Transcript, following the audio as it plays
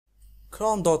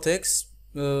Chrome.exe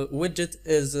widget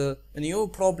is a new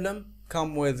problem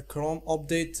come with Chrome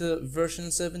update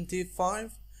version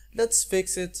 75. Let's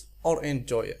fix it or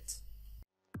enjoy it.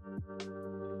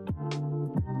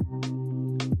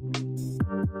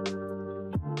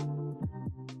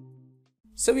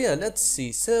 So yeah, let's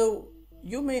see. So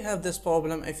you may have this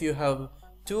problem if you have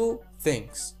two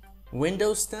things,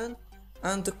 Windows 10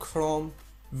 and Chrome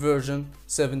version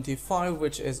 75,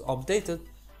 which is updated.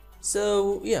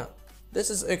 So yeah, this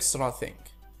is extra thing.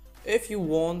 If you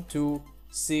want to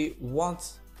see what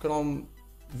Chrome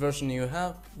version you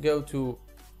have, go to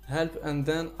help and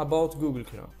then about Google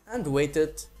Chrome and wait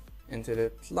it until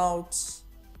it loads,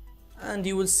 and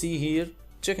you will see here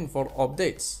checking for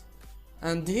updates,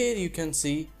 and here you can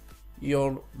see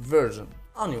your version.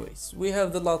 Anyways, we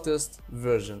have the latest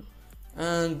version,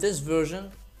 and this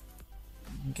version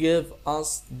give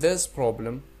us this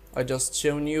problem I just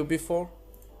shown you before,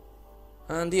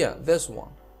 and yeah, this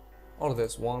one or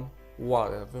this one,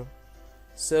 whatever.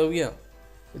 So yeah,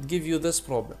 it gives you this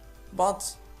problem.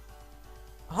 But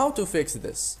how to fix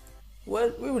this?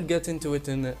 Well, we will get into it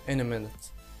in a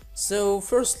minute. So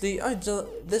firstly,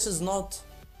 this is not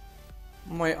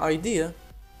my idea,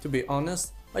 to be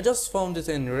honest. I just found it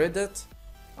in Reddit.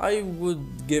 I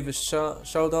would give a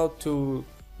shout out to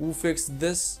who fixed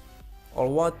this or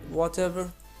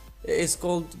whatever. It's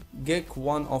called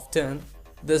Geek1 of 10.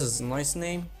 This is a nice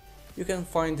name. You can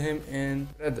find him in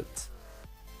Reddit.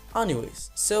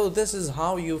 Anyways, so this is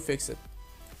how you fix it.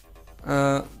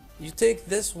 You take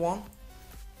this one,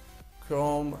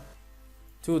 Chrome,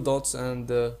 2 dots and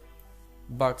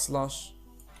backslash.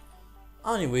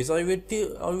 Anyways, I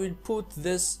will put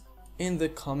this in the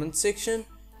comment section.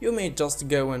 You may just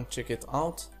go and check it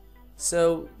out.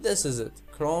 So this is it,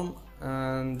 Chrome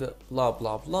and blah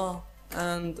blah blah,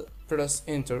 and press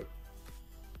enter.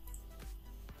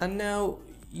 And now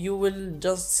you will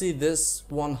just see this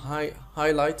one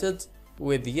highlighted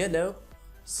with yellow,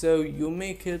 so you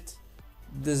make it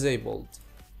disabled.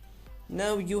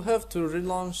 Now you have to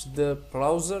relaunch the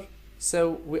browser,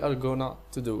 so we are gonna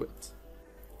to do it.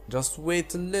 Just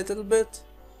wait a little bit,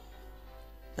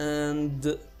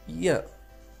 and yeah,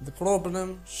 the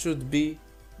problem should be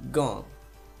gone.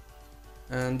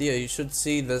 And yeah, you should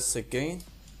see this again,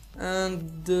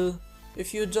 and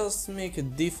if you just make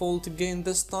it default again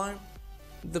this time,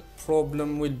 the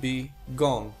problem will be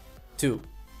gone too.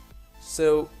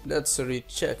 So let's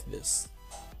recheck this.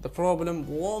 The problem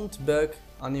won't back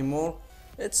anymore.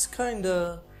 It's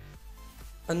kinda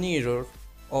an error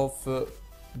of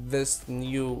this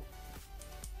new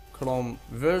Chrome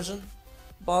version,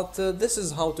 but this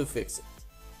is how to fix it.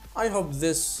 I hope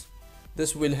this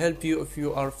will help you if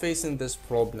you are facing this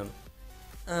problem.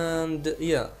 And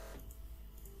yeah,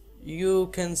 you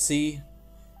can see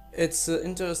it's an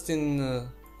interesting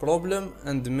problem,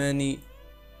 and many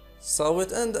saw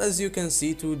it. And as you can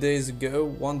see, 2 days ago,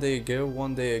 1 day ago,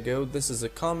 1 day ago, this is a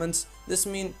comments. This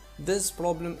means this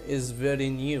problem is very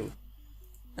new.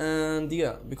 And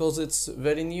yeah, because it's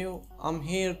very new, I'm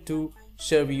here to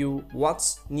show you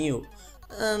what's new.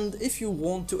 And if you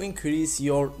want to increase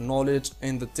your knowledge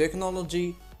in the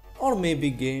technology, or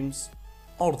maybe games,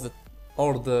 or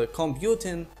the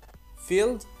computing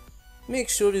field, make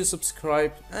sure you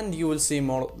subscribe and you will see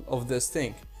more of this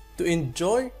thing to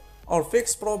enjoy or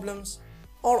fix problems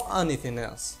or anything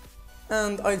else.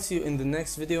 And I'll see you in the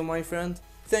next video, my friend.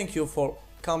 Thank you for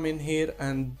coming here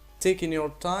and taking your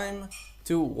time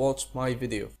to watch my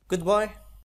video. Goodbye.